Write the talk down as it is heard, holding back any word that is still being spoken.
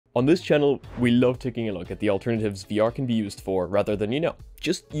On this channel, we love taking a look at the alternatives VR can be used for rather than,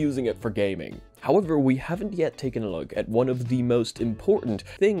 just using it for gaming. However, we haven't yet taken a look at one of the most important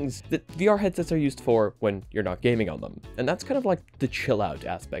things that VR headsets are used for when you're not gaming on them. And that's kind of like the chill out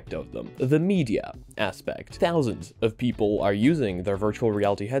aspect of them, the media aspect. Thousands of people are using their virtual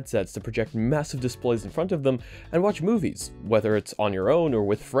reality headsets to project massive displays in front of them and watch movies, whether it's on your own or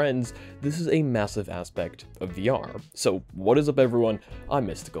with friends. This is a massive aspect of VR. So what is up everyone, I'm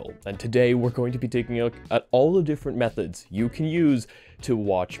Mysticle, and today we're going to be taking a look at all the different methods you can use to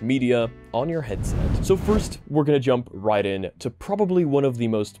watch media on your headset. So first, we're gonna jump right in to probably one of the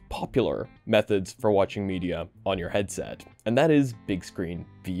most popular methods for watching media on your headset, and that is Bigscreen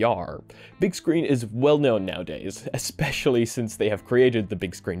VR. Bigscreen is well known nowadays, especially since they have created the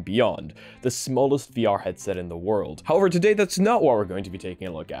Bigscreen Beyond, the smallest VR headset in the world. However, today that's not what we're going to be taking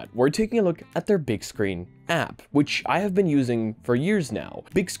a look at. We're taking a look at their Bigscreen app, which I have been using for years now.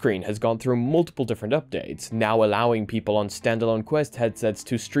 Bigscreen has gone through multiple different updates, now allowing people on standalone Quest headsets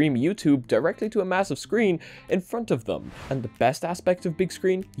to stream YouTube directly to a massive screen in front of them. And the best aspect of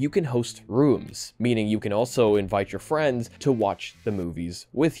Bigscreen, you can host rooms, meaning you can also invite your friends to watch the movies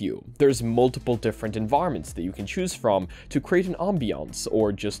with you. There's multiple different environments that you can choose from to create an ambiance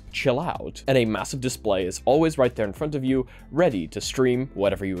or just chill out. And a massive display is always right there in front of you, ready to stream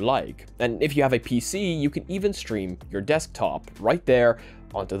whatever you like. And if you have a PC, you can even stream your desktop right there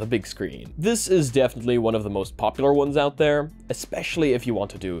onto the big screen. This is definitely one of the most popular ones out there, especially if you want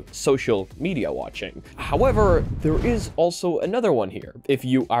to do social media watching. However, there is also another one here if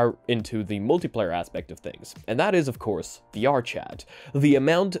you are into the multiplayer aspect of things, and that is of course VRChat. The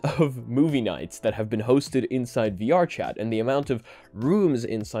amount of movie nights that have been hosted inside VRChat and the amount of rooms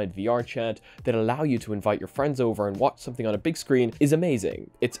inside VRChat that allow you to invite your friends over and watch something on a big screen is amazing.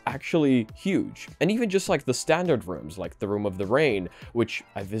 It's actually huge. And even just like the standard rooms, like the Room of the Rain, which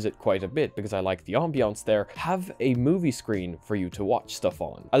I visit quite a bit because I like the ambiance there, have a movie screen for you to watch stuff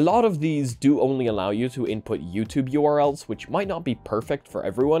on. A lot of these do only allow you to input YouTube URLs, which might not be perfect for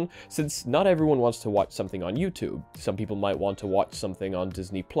everyone, since not everyone wants to watch something on YouTube. Some people might want to watch something on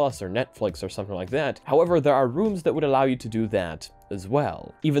Disney Plus or Netflix or something like that. However, there are rooms that would allow you to do that as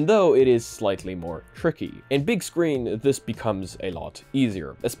well, even though it is slightly more tricky. In big screen, this becomes a lot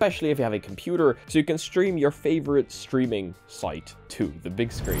easier, especially if you have a computer, so you can stream your favorite streaming site to the big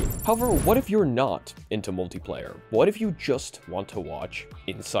screen. However, what if you're not into multiplayer? What if you just want to watch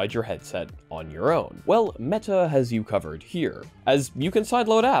inside your headset on your own? Well, Meta has you covered here, as you can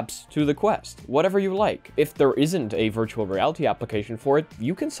sideload apps to the Quest, whatever you like. If there isn't a virtual reality application for it,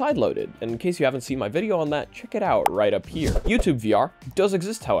 you can sideload it. And in case you haven't seen my video on that, check it out right up here. YouTube VR does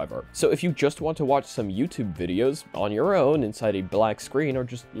exist, however, so if you just want to watch some YouTube videos on your own inside a black screen or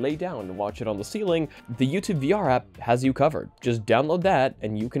just lay down and watch it on the ceiling, the YouTube VR app has you covered. Just download that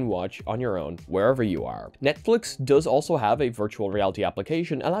and you can watch on your own wherever you are. Netflix does also have a virtual reality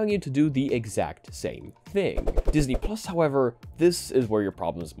application allowing you to do the exact same thing. Disney Plus, however, this is where your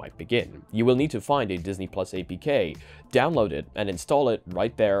problems might begin. You will need to find a Disney Plus APK, download it, and install it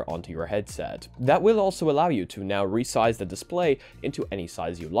right there onto your headset. That will also allow you to now resize the display into any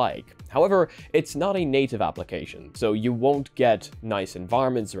size you like. However, it's not a native application, so you won't get nice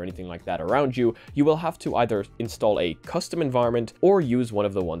environments or anything like that around you. You will have to either install a custom environment or use one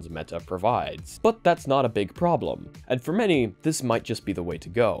of the ones Meta provides. But that's not a big problem, and for many, this might just be the way to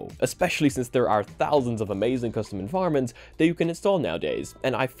go, especially since there are thousands of amazing custom environments that you can install nowadays,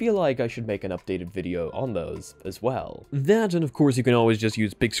 and I feel like I should make an updated video on those as well. That, and of course you can always just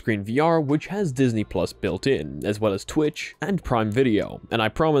use Bigscreen VR, which has Disney Plus built in, as well as Twitch and Prime Video, and I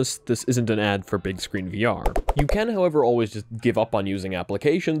promise this isn't an ad for Bigscreen VR. You can, however, always just give up on using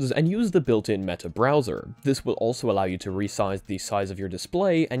applications and use the built-in Meta browser. This will also allow you to resize the size of your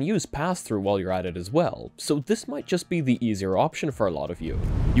display and use pass-through while you're at it as well, so this might just be the easier option for a lot of you.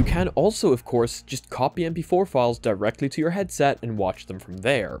 You can also, of course, just copy MP4 files directly to your headset and watch them from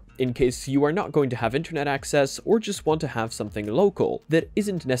there, in case you are not going to have internet access or just want to have something local that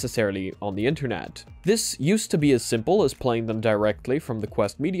isn't necessarily on the internet. This used to be as simple as playing them directly from the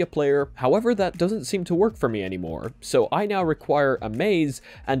Quest media player, however that doesn't seem to work for me anymore, so I now require a maze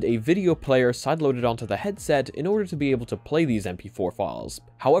and a video player sideloaded onto the headset in order to be able to play these MP4 files.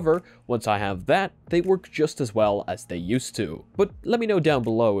 However, once I have that, they work just as well as they used to. But let me know down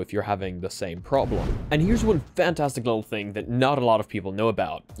below if you're having the same problem. And here's one fantastic little thing that not a lot of people know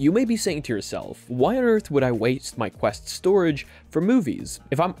about. You may be saying to yourself, why on earth would I waste my Quest storage for movies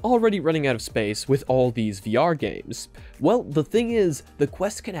if I'm already running out of space with all these VR games? Well, the thing is, the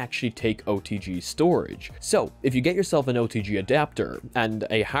Quest can actually take OTG storage. So if you get yourself an OTG adapter and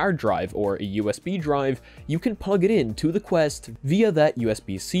a hard drive or a USB drive, you can plug it in to the Quest via that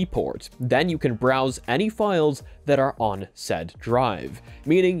USB-C port. Then you can browse any files that are on said drive,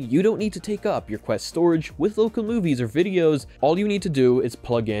 meaning you don't need to take up your Quest storage with local movies or videos. All you need to do is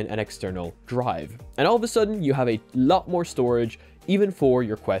plug in an external drive, and all of a sudden you have a lot more storage, even for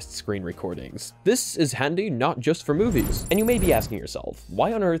your Quest screen recordings. This is handy not just for movies. And you may be asking yourself,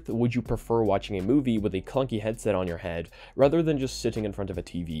 why on earth would you prefer watching a movie with a clunky headset on your head rather than just sitting in front of a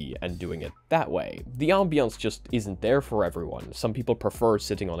TV and doing it that way? The ambiance just isn't there for everyone. Some people prefer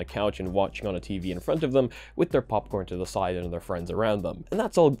sitting on a couch and watching on a TV in front of them with their popcorn to the side and their friends around them. And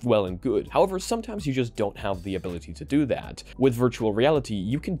that's all well and good. However, sometimes you just don't have the ability to do that. With virtual reality,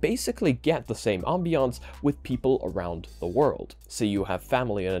 you can basically get the same ambiance with people around the world. Say you have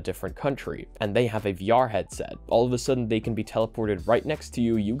family in a different country and they have a VR headset. All of a sudden they can be teleported right next to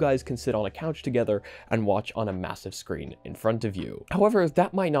you. You guys can sit on a couch together and watch on a massive screen in front of you. However,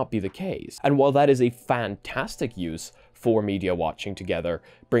 that might not be the case. And while that is a fantastic use for media watching together,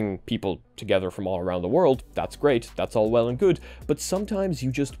 bring people together from all around the world, that's great, that's all well and good, but sometimes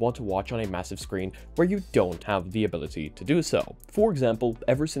you just want to watch on a massive screen where you don't have the ability to do so. For example,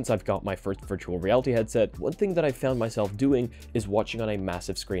 ever since I've got my first virtual reality headset, one thing that I found myself doing is watching on a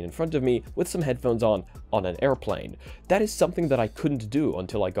massive screen in front of me with some headphones on an airplane. That is something that I couldn't do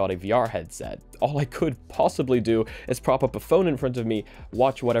until I got a VR headset. All I could possibly do is prop up a phone in front of me,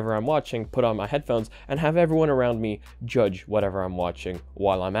 watch whatever I'm watching, put on my headphones, and have everyone around me judge whatever I'm watching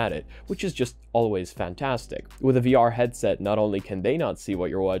while I'm at it, which is just always fantastic. With a VR headset, not only can they not see what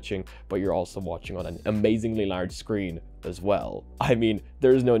you're watching, but you're also watching on an amazingly large screen as well. I mean,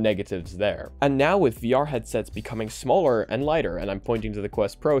 there's no negatives there. And now with VR headsets becoming smaller and lighter, and I'm pointing to the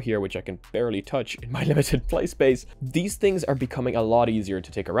Quest Pro here, which I can barely touch in my limited play space, these things are becoming a lot easier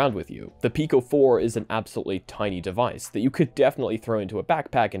to take around with you. The Pico 4 is an absolutely tiny device that you could definitely throw into a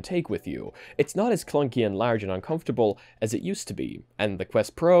backpack and take with you. It's not as clunky and large and uncomfortable as it used to be, and the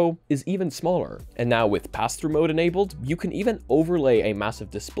Quest Pro is even smaller. And now with pass-through mode enabled, you can even overlay a massive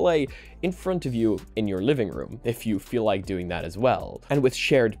display in front of you in your living room if you feel like doing that as well. And with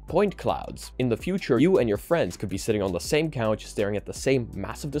shared point clouds, in the future you and your friends could be sitting on the same couch staring at the same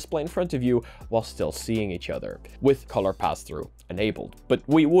massive display in front of you while still seeing each other, with color pass-through enabled. But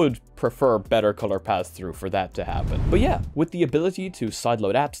we would prefer better color pass-through for that to happen. But yeah, with the ability to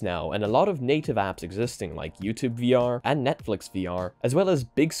sideload apps now, and a lot of native apps existing like YouTube VR and Netflix VR, as well as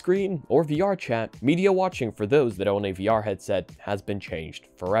Bigscreen or VRChat, media watching for those that own a VR headset has been changed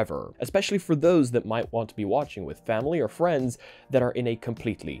forever, especially for those that might want to be watching with family or friends that are in a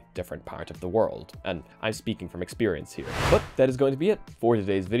completely different part of the world. And I'm speaking from experience here. But that is going to be it for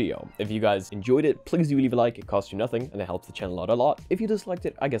today's video. If you guys enjoyed it, please do leave a like. It costs you nothing and it helps the channel out a lot. If you disliked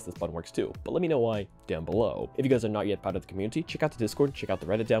it, I guess this button works too, but let me know why down below. If you guys are not yet part of the community, check out the Discord, check out the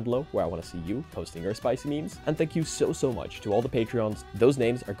Reddit down below where I want to see you posting your spicy memes. And thank you so much to all the Patreons. Those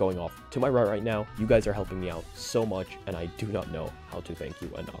names are going off to my right now. You guys are helping me out so much, and I do not know how to thank you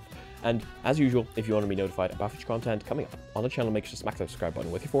enough. And as usual, if you want to be notified about future content coming up on the channel, make sure to smack that subscribe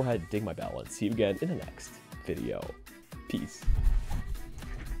button with your forehead, ding my bell, and see you again in the next video. Peace.